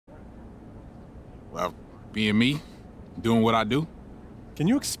Well, being me, doing what I do. Can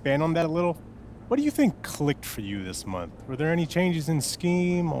you expand on that a little? What do you think clicked for you this month? Were there any changes in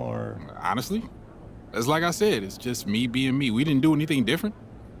scheme or? Honestly, it's like I said, it's just me being me. We didn't do anything different.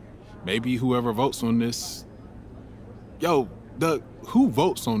 Maybe whoever votes on this. Yo, Doug, who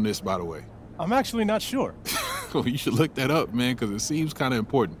votes on this, by the way? I'm actually not sure. Well, you should look that up, man, because it seems kind of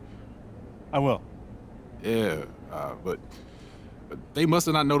important. I will. Yeah, but they must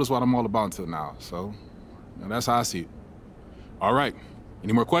have not noticed what I'm all about until now. So that's how I see it. All right.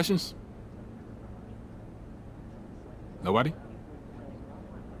 Any more questions? Nobody?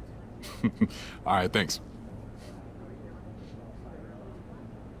 All right, thanks.